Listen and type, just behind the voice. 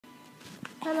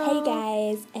Hello. Hey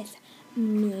guys, it's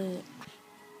me.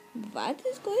 What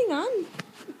is going on?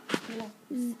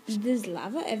 There's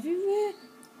lava everywhere.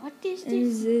 What is And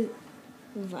this?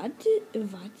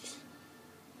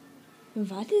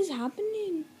 what is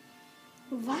happening?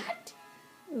 What?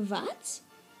 What?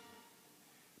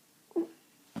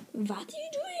 What are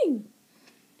you doing?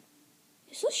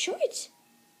 You're so short.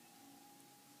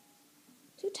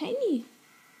 So tiny.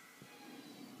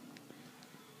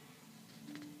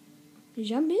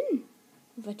 Jump in.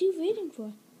 What are you waiting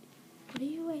for? What are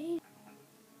you waiting?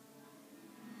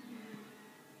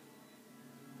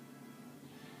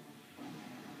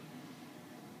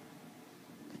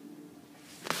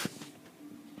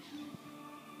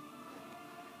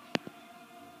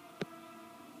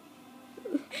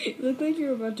 You look like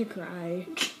you're about to cry.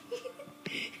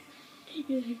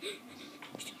 You're like,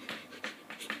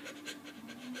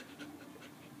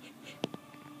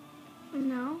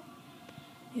 No.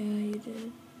 yeah, you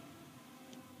did.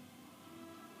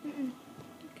 Mm-mm.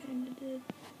 You kind of did.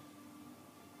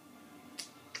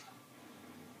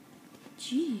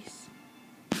 Jeez.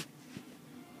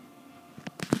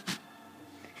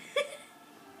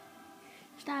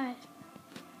 Stop it.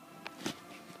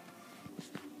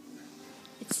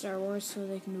 It's Star Wars, so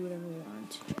they can do whatever they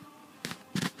want.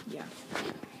 Yeah.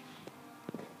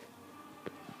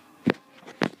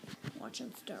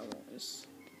 Watching Star Wars.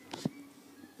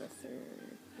 The third.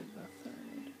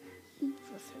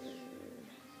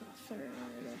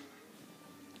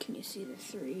 Can you see the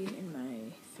 3 in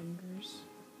my fingers?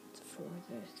 It's for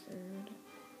the third.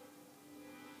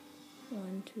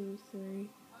 1, 2, 3.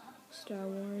 Star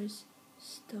Wars.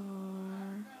 Star.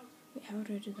 Wait, how would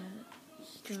I do that?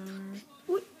 Star.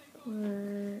 What?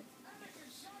 Word.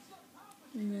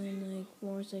 And then like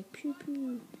wars like pew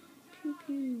pew, pew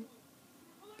pew,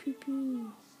 pew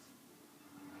pew.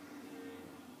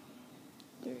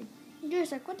 3. You're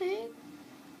just like, what the heck?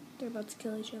 They're about to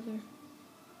kill each other.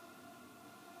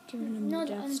 Giving them No,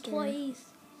 the the Death Star.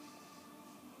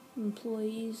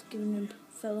 Employees giving them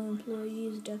fellow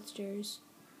employees death stares.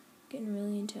 Getting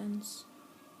really intense.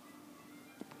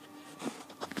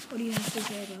 What do you have to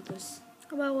say about this?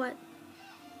 About what?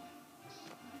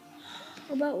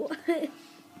 About what?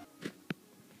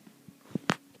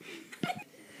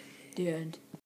 The end.